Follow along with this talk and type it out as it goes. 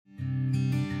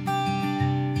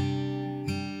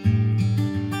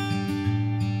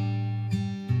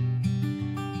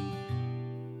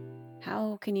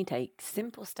can you take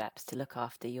simple steps to look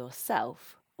after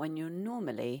yourself when you're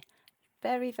normally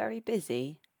very, very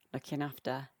busy looking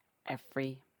after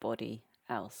everybody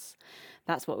else?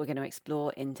 That's what we're going to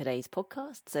explore in today's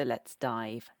podcast. So let's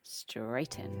dive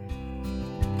straight in.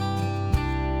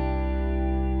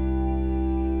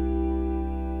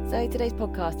 So today's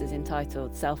podcast is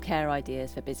entitled Self-Care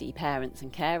Ideas for Busy Parents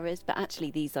and Carers, but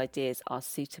actually these ideas are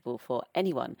suitable for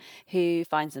anyone who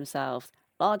finds themselves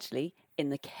largely in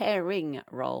the caring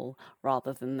role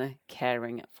rather than the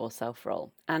caring for self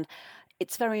role. And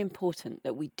it's very important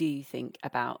that we do think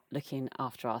about looking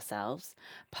after ourselves,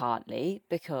 partly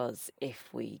because if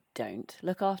we don't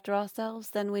look after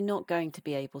ourselves, then we're not going to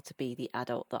be able to be the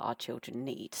adult that our children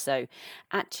need. So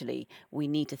actually, we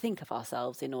need to think of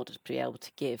ourselves in order to be able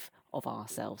to give of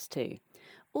ourselves too.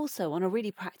 Also, on a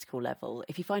really practical level,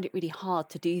 if you find it really hard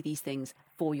to do these things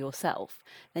for yourself,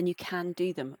 then you can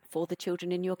do them for the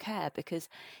children in your care, because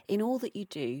in all that you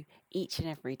do each and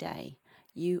every day,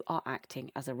 you are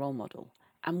acting as a role model.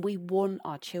 And we want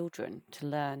our children to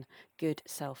learn good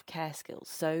self-care skills.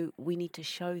 So we need to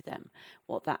show them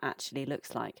what that actually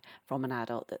looks like from an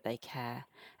adult that they care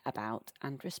about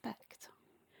and respect.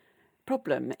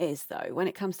 Problem is, though, when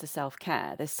it comes to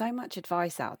self-care, there's so much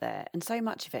advice out there, and so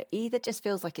much of it either just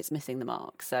feels like it's missing the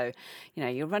mark. So,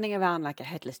 you're running around like a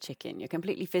headless chicken, you're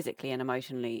completely physically and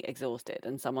emotionally exhausted,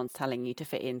 and someone's telling you to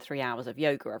fit in 3 hours of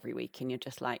yoga every week, and you're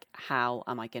just like, how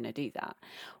am I going to do that?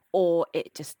 Or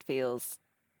it just feels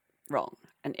wrong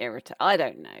and irritating. I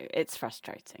don't know. It's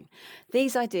frustrating.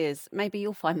 These ideas, maybe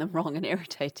you'll find them wrong and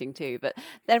irritating too, but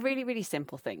they're really, really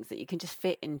simple things that you can just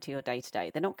fit into your day to day.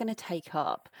 They're not going to take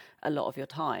up a lot of your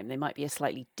time. They might be a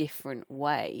slightly different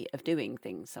way of doing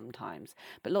things sometimes,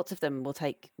 but lots of them will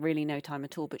take really no time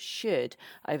at all, but should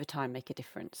over time make a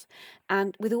difference.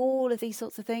 And with all of these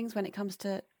sorts of things, when it comes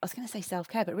to, I was going to say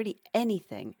self-care, but really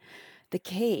anything, the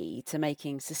key to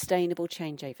making sustainable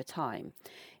change over time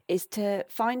is to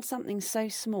find something so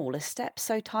small, a step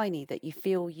so tiny that you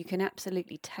feel you can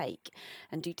absolutely take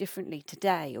and do differently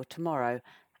today or tomorrow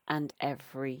and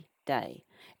every day.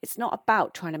 It's not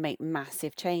about trying to make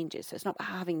massive changes. So it's not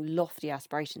about having lofty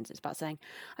aspirations. It's about saying,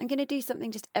 I'm going to do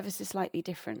something just ever so slightly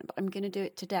different, but I'm going to do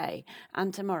it today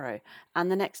and tomorrow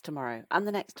and the next tomorrow and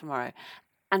the next tomorrow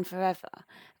and forever.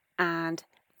 And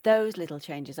those little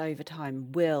changes over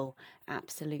time will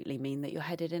absolutely mean that you're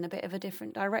headed in a bit of a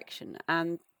different direction.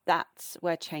 And that's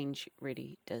where change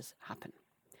really does happen.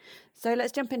 So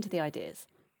let's jump into the ideas.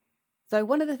 So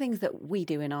one of the things that we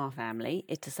do in our family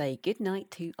is to say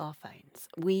goodnight to our phones.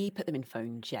 We put them in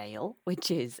phone jail, which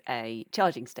is a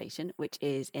charging station, which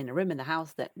is in a room in the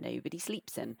house that nobody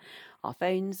sleeps in. Our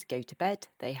phones go to bed.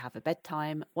 They have a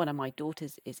bedtime. One of my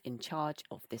daughters is in charge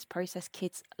of this process.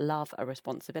 Kids love a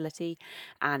responsibility,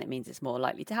 and it means it's more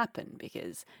likely to happen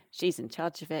because she's in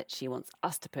charge of it. She wants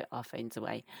us to put our phones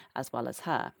away as well as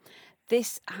her.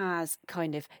 This has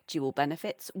kind of dual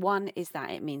benefits. One is that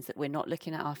it means that we're not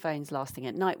looking at our phones last thing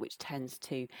at night, which tends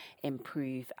to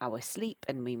improve our sleep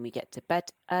and mean we get to bed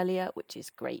earlier, which is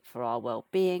great for our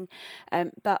well-being.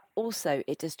 But also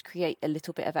it does create a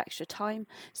little bit of extra time.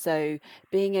 So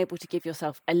being able to give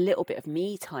yourself a little bit of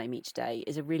me time each day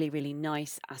is a really, really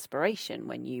nice aspiration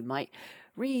when you might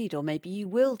read, or maybe you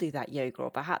will do that yoga,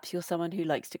 or perhaps you're someone who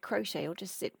likes to crochet or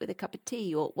just sit with a cup of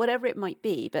tea or whatever it might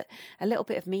be. But a little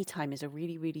bit of me time is a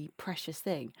really, really precious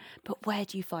thing. But where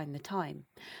do you find the time?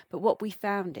 But what we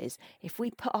found is if we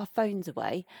put our phones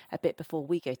away a bit before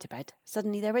we go to bed,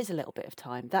 suddenly there is a little bit of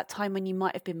time. That time when you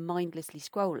might have been mindlessly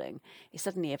scrolling is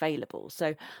suddenly available.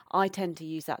 So I tend to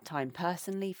use that time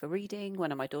personally for reading.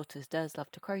 One of my daughters does love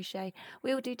to crochet.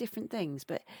 We all do different things,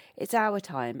 but it's our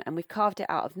time, and we've carved it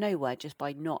out of nowhere just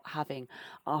by not having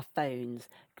our phones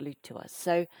glued to us.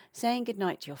 So saying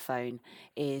goodnight to your phone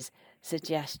is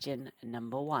suggestion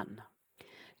number 1.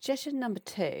 Suggestion number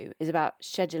 2 is about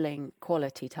scheduling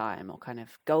quality time, or kind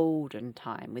of golden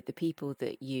time, with the people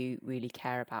that you really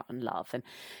care about and love. And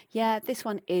yeah, this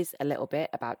one is a little bit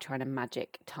about trying to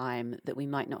magic time that we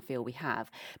might not feel we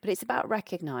have, but it's about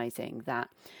recognizing that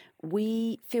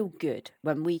we feel good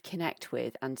when we connect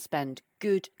with and spend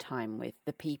good time with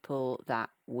the people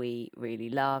that we really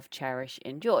love, cherish,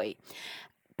 enjoy.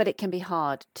 But it can be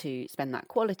hard to spend that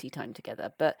quality time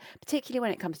together. But particularly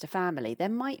when it comes to family, there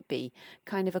might be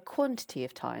kind of a quantity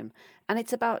of time. And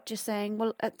it's about just saying,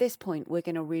 well, at this point, we're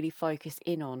going to really focus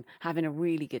in on having a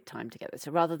really good time together.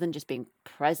 So rather than just being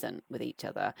present with each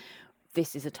other,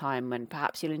 this is a time when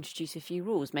perhaps you'll introduce a few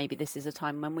rules. Maybe this is a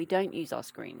time when we don't use our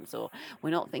screens, or we're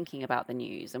not thinking about the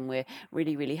news, and we're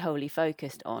really, really wholly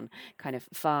focused on kind of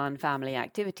fun family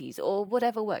activities, or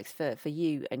whatever works for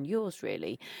you and yours,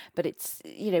 really. But it's,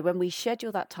 when we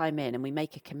schedule that time in and we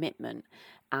make a commitment,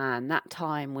 and that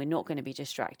time we're not going to be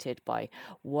distracted by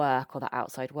work or the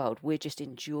outside world, we're just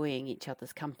enjoying each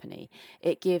other's company,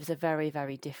 it gives a very,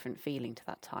 very different feeling to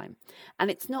that time. And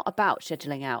it's not about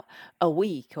scheduling out a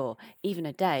week or even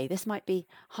a day. This might be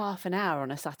half an hour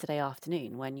on a Saturday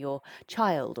afternoon when your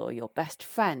child or your best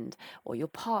friend or your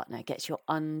partner gets your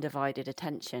undivided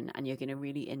attention, and you're going to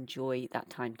really enjoy that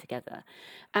time together.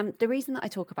 The reason that I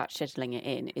talk about scheduling it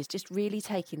in is just really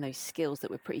taking those skills that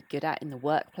we're pretty good at in the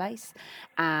workplace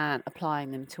and applying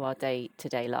them to our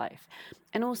day-to-day life.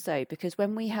 And also because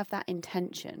when we have that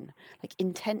intention, like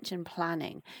intention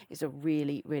planning is a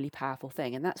really, really powerful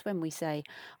thing. And that's when we say,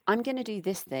 I'm going to do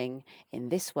this thing in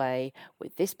this way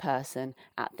with this person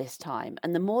at this time.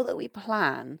 And the more that we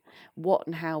plan what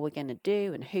and how we're going to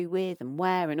do and who with and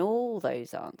where and all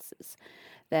those answers,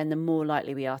 then the more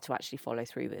likely we are to actually follow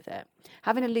through with it.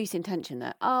 Having a loose intention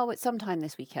that, it's sometime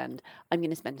this weekend, I'm going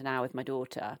to spend an hour with my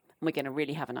daughter and we're going to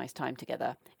really have a nice time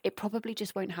together. It probably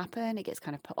just won't happen. It gets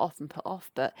kind of put off.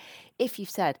 But if you've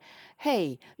said,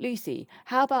 hey, Lucy,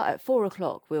 how about at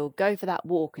 4:00 we'll go for that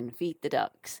walk and feed the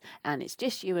ducks, and it's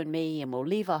just you and me, and we'll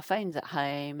leave our phones at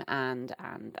home, and,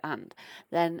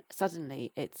 then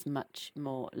suddenly it's much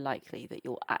more likely that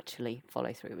you'll actually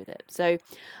follow through with it. So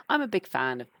I'm a big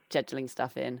fan of scheduling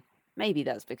stuff in. Maybe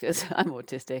that's because I'm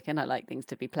autistic and I like things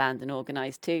to be planned and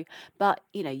organised too. But,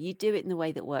 you do it in the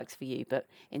way that works for you. But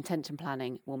intention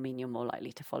planning will mean you're more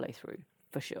likely to follow through,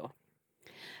 for sure.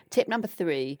 Tip number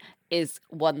 3 is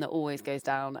one that always goes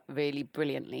down really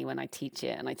brilliantly when I teach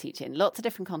it, and I teach it in lots of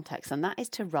different contexts, and that is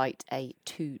to write a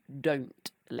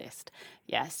to-don't list.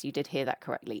 Yes, you did hear that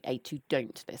correctly, a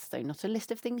to-don't list. So not a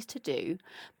list of things to do,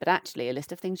 but actually a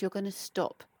list of things you're going to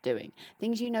stop doing,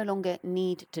 things you no longer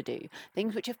need to do,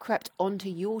 things which have crept onto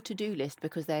your to-do list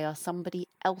because they are somebody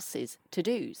else's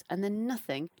to-dos and they're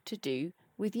nothing to do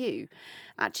with you.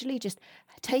 Actually just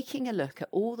taking a look at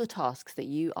all the tasks that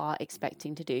you are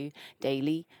expecting to do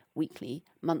daily, weekly,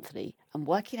 monthly, and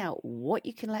working out what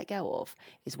you can let go of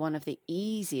is one of the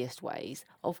easiest ways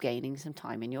of gaining some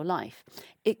time in your life.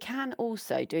 It can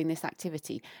also, doing this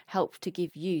activity, help to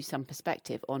give you some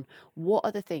perspective on what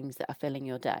are the things that are filling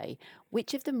your day,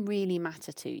 which of them really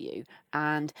matter to you,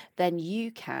 and then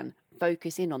you can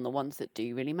focus in on the ones that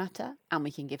do really matter, and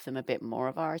we can give them a bit more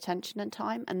of our attention and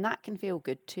time, and that can feel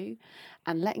good too.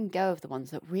 And letting go of the ones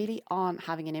that really aren't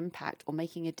having an impact or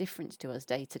making a difference to us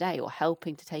day to day or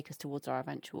helping to take us towards our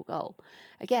eventual goal.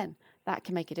 Again, that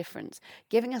can make a difference,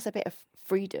 giving us a bit of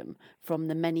freedom from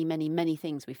the many, many, many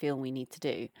things we feel we need to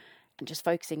do, and just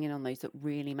focusing in on those that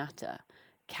really matter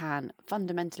can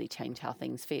fundamentally change how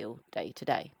things feel day to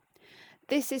day.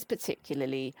 This is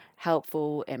particularly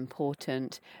helpful,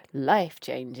 important,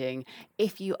 life-changing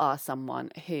if you are someone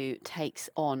who takes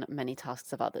on many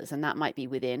tasks of others, and that might be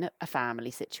within a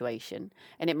family situation,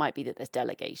 and it might be that there's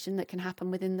delegation that can happen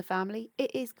within the family.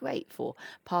 It is great for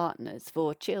partners,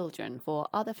 for children, for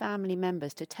other family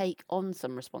members to take on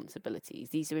some responsibilities.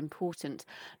 These are important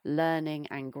learning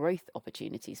and growth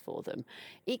opportunities for them.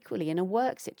 Equally, in a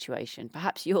work situation,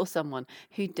 perhaps you're someone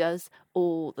who does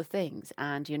all the things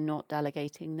and you're not delegating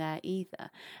there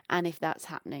either. And if that's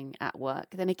happening at work,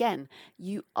 then again,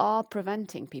 you are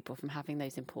preventing people from having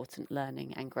those important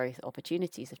learning and growth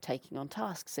opportunities of taking on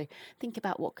tasks. So think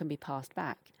about what can be passed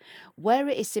back. Where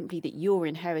it is simply that you're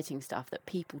inheriting stuff that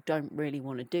people don't really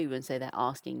want to do, and so they're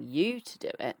asking you to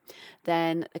do it,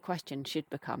 then the question should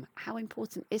become, how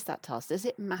important is that task? Does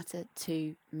it matter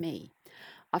to me?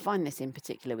 I find this in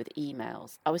particular with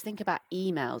emails. I always think about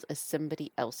emails as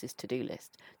somebody else's to-do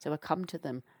list. So I come to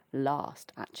them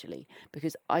last, actually,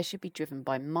 because I should be driven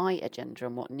by my agenda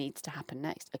and what needs to happen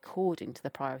next according to the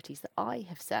priorities that I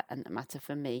have set and that matter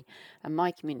for me and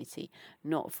my community,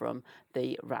 not from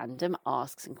the random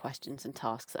asks and questions and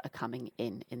tasks that are coming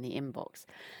in the inbox.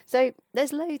 So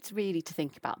there's loads really to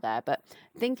think about there, but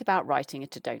think about writing a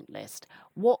to-don't list.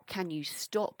 What can you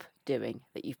stop doing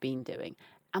that you've been doing?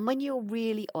 And when you're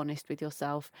really honest with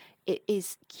yourself, it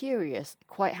is curious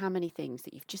quite how many things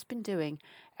that you've just been doing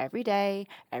every day,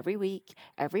 every week,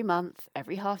 every month,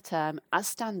 every half term as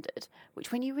standard,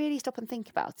 which when you really stop and think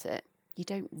about it, you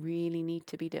don't really need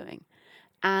to be doing.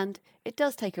 And it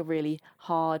does take a really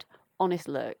hard, honest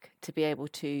look to be able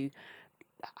to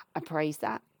appraise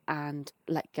that and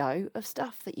let go of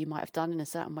stuff that you might have done in a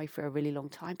certain way for a really long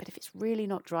time. But if it's really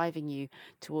not driving you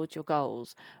towards your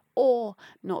goals, or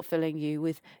not filling you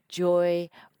with joy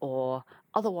or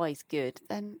otherwise good,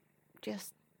 then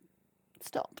just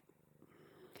stop.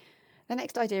 The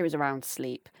next idea is around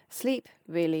sleep. Sleep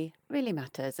really, really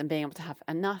matters, and being able to have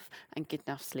enough and good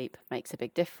enough sleep makes a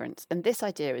big difference. And this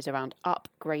idea is around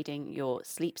upgrading your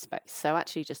sleep space. So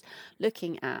actually just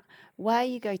looking at where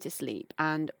you go to sleep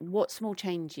and what small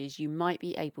changes you might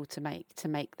be able to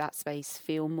make that space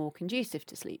feel more conducive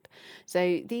to sleep.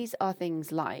 So these are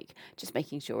things like just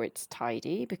making sure it's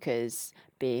tidy, because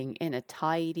being in a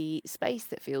tidy space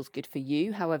that feels good for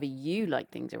you, however you like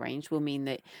things arranged, will mean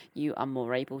that you are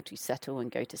more able to settle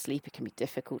and go to sleep. It can be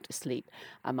difficult to sleep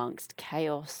amongst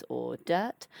chaos or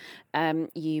dirt.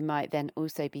 You might then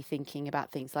also be thinking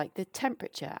about things like the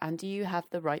temperature, and do you have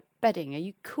the right bedding? Are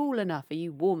you cool enough? Are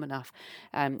you warm enough?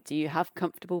 Do you have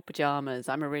comfortable pajamas?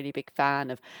 I'm a really big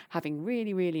fan of having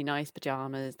really, really nice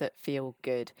pajamas that feel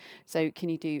good. So can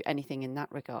you do anything in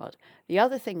that regard? The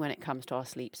other thing when it comes to our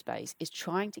sleep space is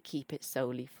trying to keep it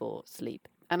solely for sleep.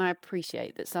 And I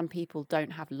appreciate that some people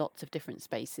don't have lots of different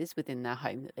spaces within their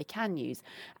home that they can use,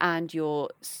 and your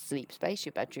sleep space,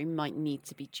 your bedroom, might need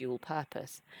to be dual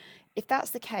purpose. If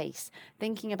that's the case,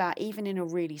 thinking about, even in a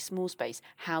really small space,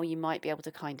 how you might be able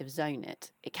to kind of zone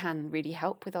it, it can really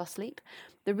help with our sleep.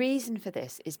 The reason for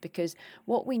this is because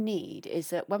what we need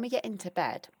is that when we get into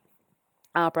bed,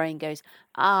 our brain goes,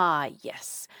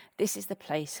 yes, this is the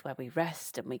place where we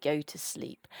rest and we go to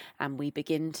sleep, and we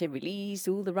begin to release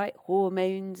all the right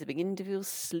hormones and begin to feel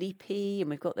sleepy, and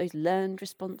we've got those learned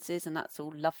responses, and that's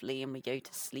all lovely, and we go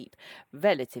to sleep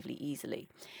relatively easily.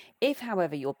 If,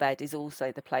 however, your bed is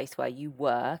also the place where you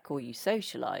work or you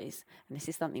socialise, and this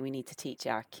is something we need to teach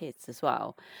our kids as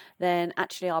well, then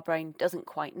actually our brain doesn't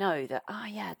quite know that,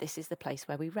 this is the place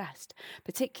where we rest.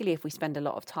 Particularly if we spend a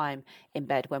lot of time in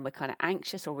bed when we're kind of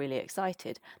anxious or really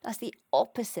excited. That's the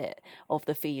opposite of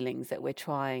the feelings that we're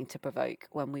trying to provoke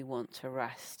when we want to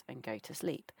rest and go to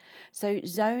sleep. So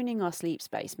zoning our sleep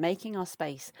space, making our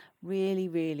space really,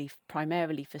 really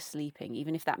primarily for sleeping,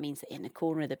 even if that means that in the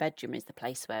corner of the bedroom is the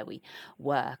place where we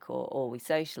work or we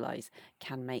socialise,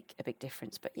 can make a big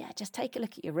difference. But yeah, just take a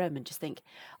look at your room and just think,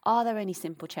 are there any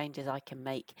simple changes I can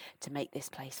make to make this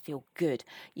place feel good?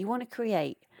 You want to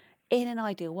create, in an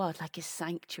ideal world, like a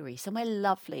sanctuary, somewhere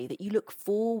lovely that you look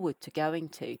forward to going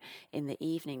to in the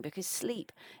evening, because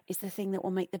sleep is the thing that will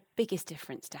make the biggest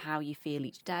difference to how you feel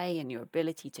each day and your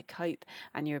ability to cope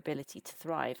and your ability to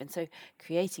thrive. And so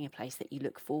creating a place that you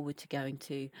look forward to going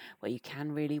to, where you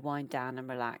can really wind down and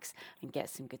relax and get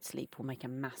some good sleep, will make a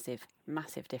massive,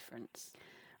 massive difference.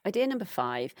 Idea number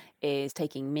 5 is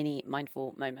taking mini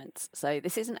mindful moments. So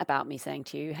this isn't about me saying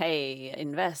to you, hey,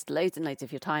 invest loads and loads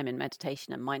of your time in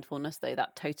meditation and mindfulness, though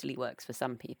that totally works for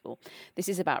some people. This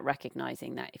is about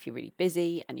recognizing that if you're really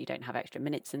busy and you don't have extra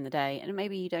minutes in the day, and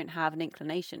maybe you don't have an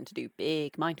inclination to do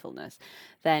big mindfulness,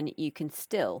 then you can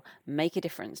still make a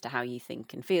difference to how you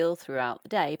think and feel throughout the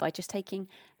day by just taking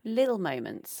little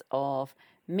moments of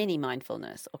mini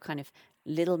mindfulness, or kind of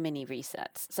little mini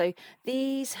resets. So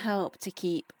these help to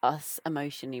keep us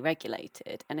emotionally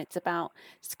regulated, and it's about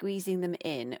squeezing them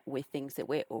in with things that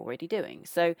we're already doing.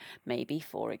 So maybe,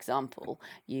 for example,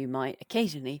 you might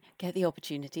occasionally get the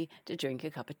opportunity to drink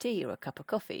a cup of tea or a cup of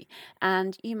coffee,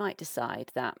 and you might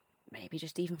decide that maybe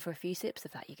just even for a few sips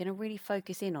of that, you're going to really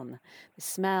focus in on the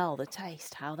smell, the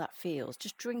taste, how that feels,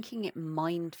 just drinking it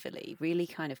mindfully, really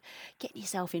kind of getting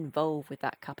yourself involved with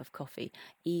that cup of coffee,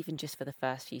 even just for the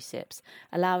first few sips,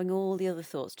 allowing all the other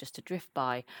thoughts just to drift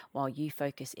by while you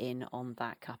focus in on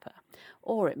that cuppa.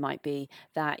 Or it might be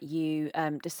that you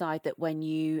decide that when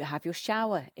you have your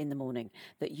shower in the morning,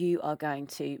 that you are going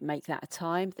to make that a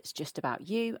time that's just about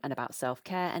you and about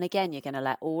self-care. And again, you're going to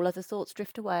let all other thoughts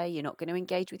drift away. You're not going to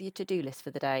engage with your to-do list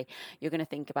for the day. You're going to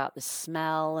think about the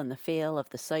smell and the feel of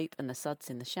the soap and the suds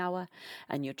in the shower,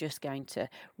 and you're just going to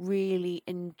really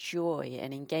enjoy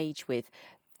and engage with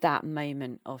that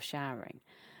moment of showering.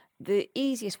 The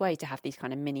easiest way to have these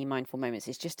kind of mini mindful moments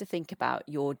is just to think about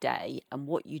your day and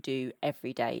what you do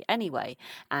every day anyway.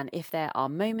 And if there are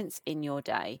moments in your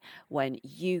day when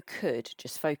you could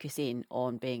just focus in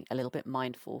on being a little bit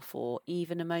mindful for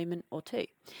even a moment or two.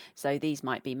 So these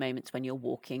might be moments when you're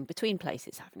walking between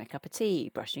places, having a cup of tea,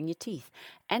 brushing your teeth,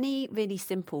 any really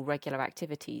simple regular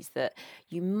activities that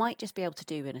you might just be able to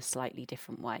do in a slightly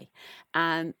different way.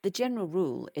 And the general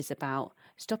rule is about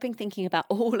stopping thinking about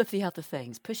all of the other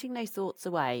things, pushing those thoughts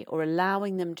away, or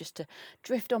allowing them just to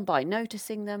drift on by,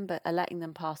 noticing them but letting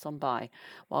them pass on by,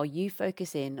 while you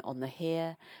focus in on the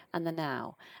here and the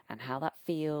now and how that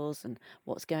feels and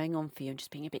what's going on for you, and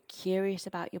just being a bit curious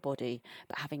about your body,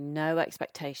 but having no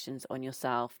expectations on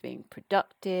yourself being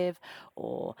productive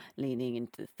or leaning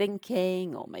into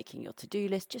thinking or making your to-do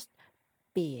list, just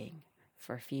being.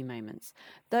 for a few moments.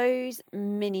 Those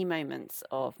mini moments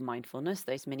of mindfulness,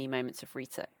 those mini moments of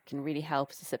reset can really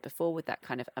help, as I said before, with that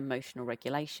kind of emotional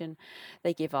regulation.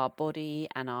 They give our body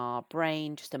and our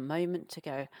brain just a moment to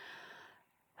go,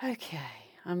 okay,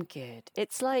 I'm good.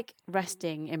 It's like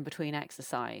resting in between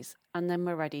exercise, and then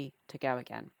we're ready to go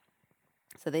again.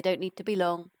 So they don't need to be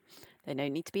long. They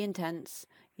don't need to be intense.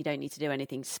 You don't need to do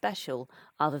anything special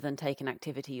other than take an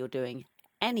activity you're doing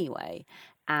anyway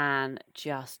and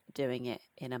just doing it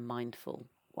in a mindful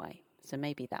way. So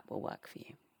maybe that will work for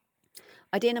you.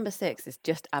 Idea number 6 is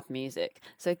just add music.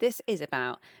 So this is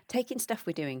about taking stuff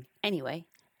we're doing anyway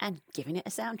and giving it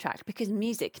a soundtrack, because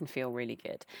music can feel really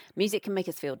good. Music can make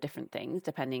us feel different things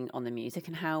depending on the music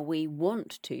and how we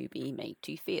want to be made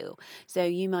to feel. So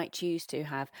you might choose to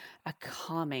have a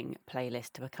calming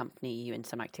playlist to accompany you in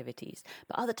some activities,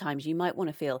 but other times you might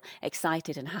want to feel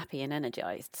excited and happy and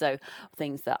energized. So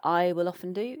things that I will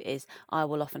often do is I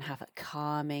will often have a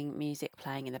calming music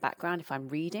playing in the background if I'm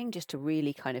reading, just to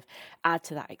really kind of add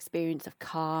to that experience of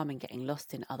calm and getting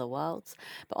lost in other worlds.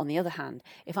 But on the other hand,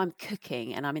 if I'm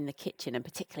cooking and I'm in the kitchen, and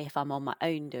particularly if I'm on my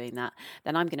own doing that,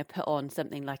 then I'm going to put on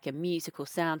something like a musical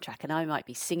soundtrack, and I might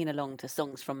be singing along to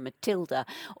songs from Matilda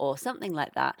or something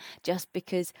like that, just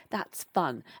because that's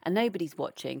fun and nobody's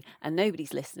watching and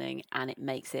nobody's listening, and it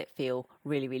makes it feel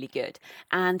really, really good.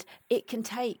 And it can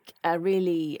take a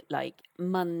really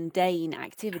mundane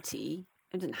activity.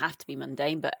 It doesn't have to be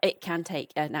mundane, but it can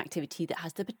take an activity that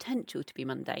has the potential to be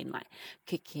mundane, like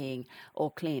cooking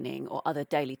or cleaning or other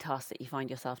daily tasks that you find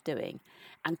yourself doing,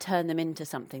 and turn them into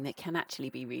something that can actually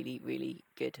be really, really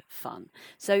good fun.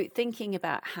 So thinking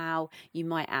about how you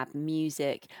might add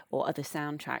music or other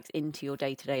soundtracks into your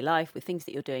day-to-day life with things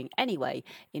that you're doing anyway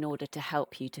in order to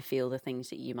help you to feel the things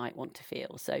that you might want to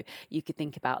feel. So you could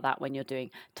think about that when you're doing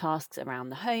tasks around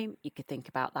the home. You could think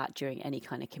about that during any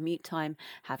kind of commute time,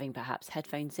 having perhaps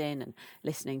headphones in and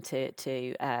listening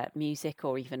to music,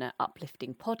 or even an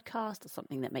uplifting podcast or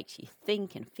something that makes you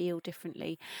think and feel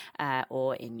differently,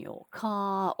 or in your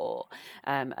car, or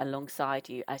alongside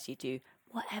you as you do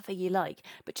whatever you like.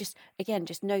 But just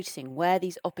noticing where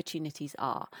these opportunities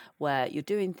are, where you're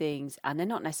doing things and they're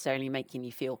not necessarily making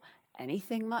you feel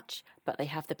anything much, but they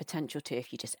have the potential to,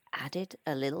 if you just added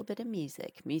a little bit of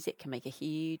music can make a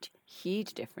huge,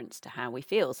 huge difference to how we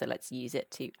feel. So let's use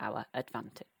it to our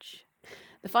advantage.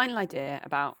 The final idea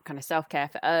about kind of self-care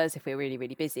for us, if we're really,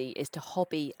 really busy, is to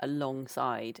hobby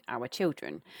alongside our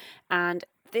children. And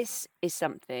this is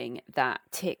something that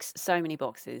ticks so many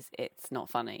boxes, it's not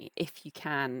funny, if you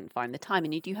can find the time.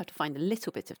 And you do have to find a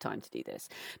little bit of time to do this.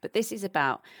 But this is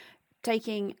about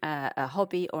taking a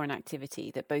hobby or an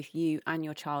activity that both you and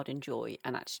your child enjoy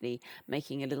and actually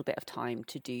making a little bit of time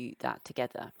to do that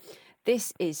together.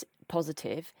 This is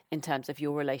positive in terms of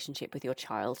your relationship with your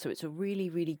child. So it's a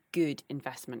really, really good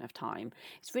investment of time.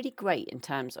 It's really great in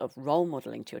terms of role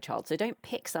modeling to your child. So don't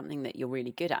pick something that you're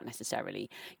really good at necessarily.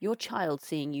 Your child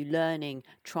seeing you learning,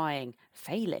 trying,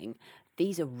 failing,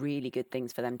 these are really good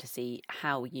things for them to see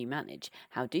how you manage.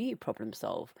 How do you problem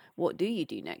solve? What do you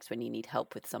do next when you need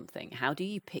help with something? How do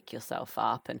you pick yourself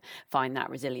up and find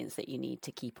that resilience that you need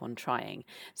to keep on trying?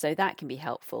 So that can be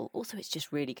helpful. Also, it's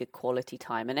just really good quality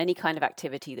time. And any kind of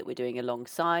activity that we're doing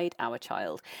alongside our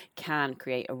child can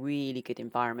create a really good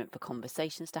environment for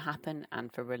conversations to happen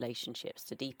and for relationships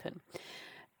to deepen.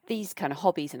 These kind of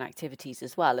hobbies and activities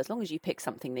as well, as long as you pick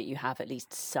something that you have at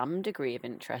least some degree of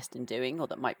interest in doing, or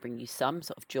that might bring you some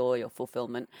sort of joy or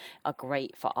fulfillment, are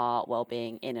great for our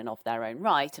well-being in and of their own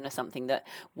right, and are something that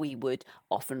we would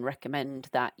often recommend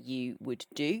that you would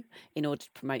do in order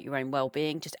to promote your own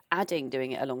well-being. Just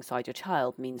doing it alongside your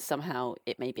child means somehow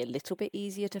it may be a little bit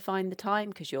easier to find the time,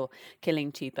 because you're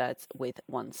killing two birds with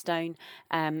one stone,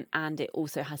 and it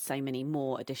also has so many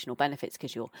more additional benefits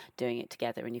because you're doing it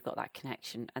together and you've got that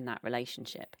connection and that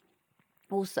relationship.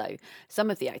 Also, some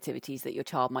of the activities that your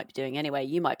child might be doing anyway,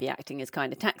 you might be acting as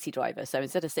kind of taxi driver. So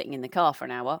instead of sitting in the car for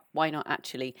an hour, why not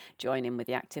actually join in with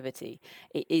the activity?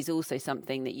 It is also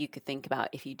something that you could think about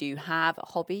if you do have a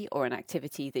hobby or an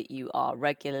activity that you are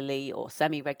regularly or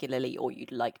semi-regularly, or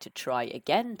you'd like to try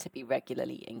again to be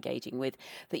regularly engaging with,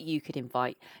 that you could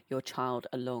invite your child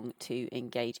along to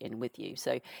engage in with you.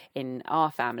 So in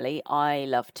our family, I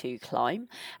love to climb,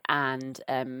 and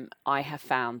I have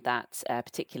found that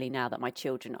particularly now that my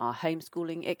children are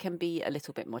homeschooling, it can be a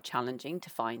little bit more challenging to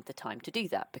find the time to do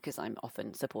that because I'm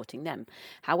often supporting them.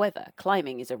 However,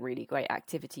 climbing is a really great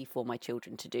activity for my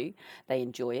children to do. They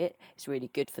enjoy it. It's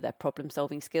really good for their problem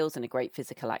solving skills and a great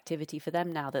physical activity for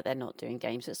them now that they're not doing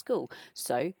games at school.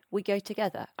 So we go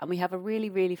together and we have a really,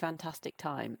 really fantastic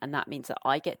time. And that means that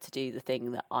I get to do the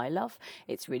thing that I love.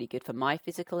 It's really good for my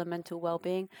physical and mental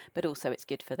well-being, but also it's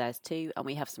good for theirs too. And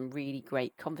we have some really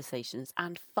great conversations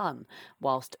and fun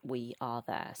whilst we are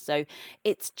there. So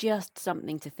it's just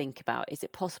something to think about. Is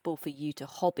it possible for you to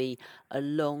hobby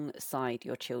alongside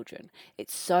your children?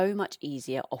 It's so much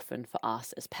easier often for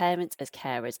us as parents, as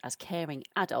carers, as caring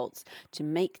adults to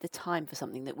make the time for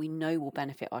something that we know will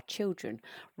benefit our children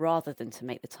rather than to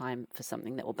make the time for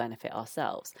something that will benefit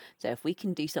ourselves. So if we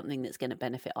can do something that's going to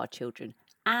benefit our children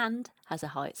and has a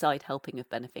high side helping of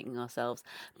benefiting ourselves,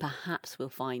 perhaps we'll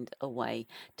find a way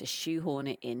to shoehorn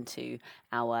it into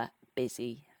our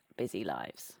busy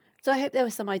lives. So I hope there were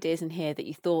some ideas in here that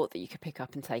you thought that you could pick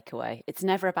up and take away. It's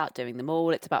never about doing them all.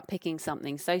 It's about picking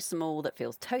something so small that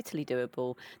feels totally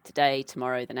doable today,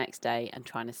 tomorrow, the next day, and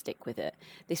trying to stick with it.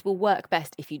 This will work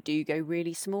best if you do go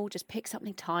really small. Just pick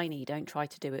something tiny. Don't try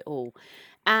to do it all.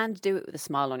 And do it with a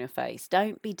smile on your face.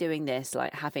 Don't be doing this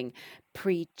like having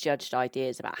prejudged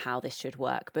ideas about how this should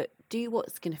work, but do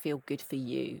what's going to feel good for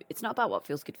you. It's not about what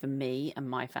feels good for me and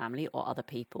my family or other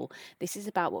people. This is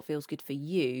about what feels good for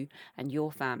you and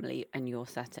your family and your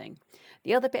setting.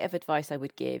 The other bit of advice I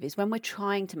would give is when we're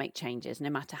trying to make changes, no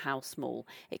matter how small,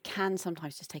 it can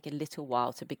sometimes just take a little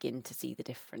while to begin to see the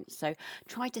difference. So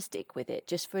try to stick with it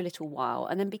just for a little while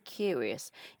and then be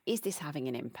curious. Is this having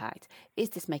an impact? Is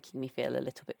this making me feel a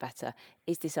little bit better?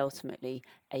 Is this ultimately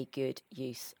a good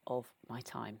use of my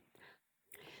time?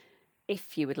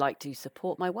 If you would like to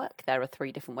support my work, there are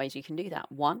 3 different ways you can do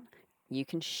that. 1, you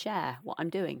can share what I'm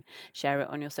doing. Share it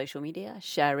on your social media,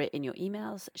 share it in your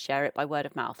emails, share it by word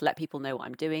of mouth. Let people know what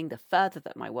I'm doing. The further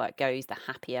that my work goes, the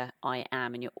happier I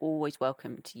am. And you're always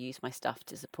welcome to use my stuff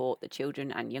to support the children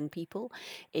and young people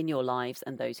in your lives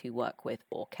and those who work with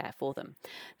or care for them.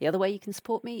 The other way you can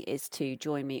support me is to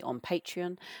join me on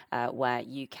Patreon, where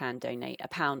you can donate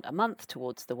 £1 a month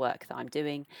towards the work that I'm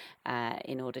doing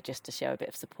in order just to show a bit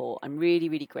of support. I'm really,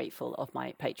 really grateful of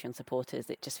my Patreon supporters.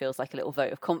 It just feels like a little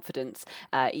vote of confidence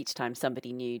each time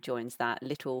somebody new joins that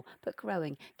little but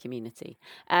growing community.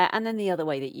 And then the other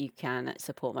way that you can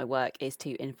support my work is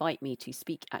to invite me to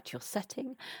speak at your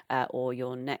setting or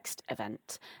your next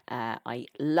event. I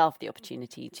love the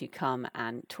opportunity to come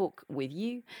and talk with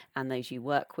you and those you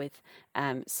work with.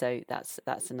 So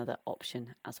that's another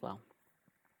option as well.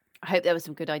 I hope there were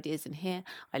some good ideas in here.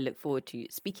 I look forward to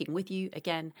speaking with you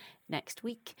again next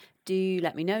week. Do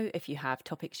let me know if you have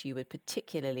topics you would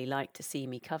particularly like to see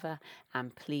me cover.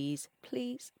 And please,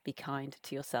 please be kind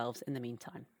to yourselves in the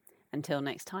meantime. Until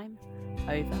next time,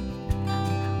 over